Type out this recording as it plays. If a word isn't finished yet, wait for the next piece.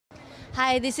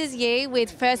Hi, this is Yi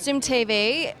with First Zoom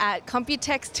TV at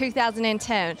Computex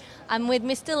 2010. I'm with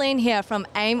Mr. Lin here from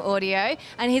AIM Audio,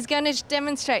 and he's going to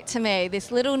demonstrate to me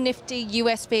this little nifty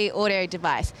USB audio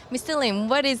device. Mr. Lin,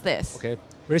 what is this? Okay,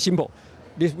 very simple.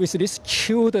 With this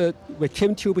cute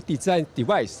webcam tube design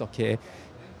device, okay,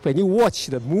 when you watch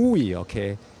the movie,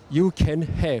 okay, you can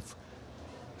have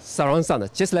surround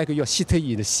sound, just like you're sitting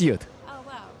in the theater. Oh,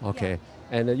 wow. Okay. Yeah.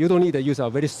 And you don't need to use a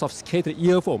very sophisticated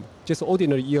earphone, just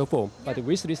ordinary earphone. Yeah. But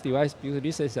with this device, because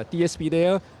this is a DSP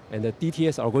there and the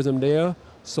DTS algorithm there,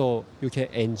 so you can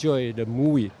enjoy the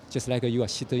movie just like you are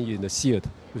sitting in the theater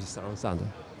with surround sound.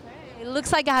 Okay. It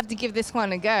looks like I have to give this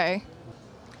one a go.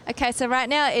 Okay, so right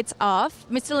now it's off.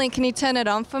 Mr. Lin, can you turn it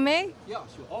on for me? Yeah,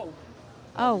 sure.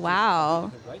 Oh,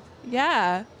 wow. Right?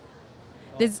 Yeah.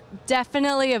 There's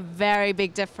definitely a very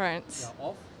big difference. Yeah,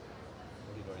 off.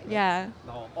 Yeah.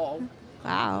 Now on.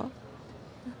 Wow.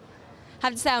 I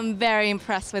have to say I'm very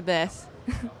impressed with this.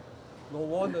 No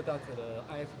wonder that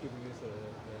I have to give you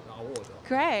the award.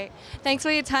 Great. Thanks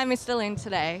for your time, Mr. Lin,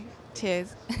 today.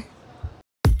 Cheers.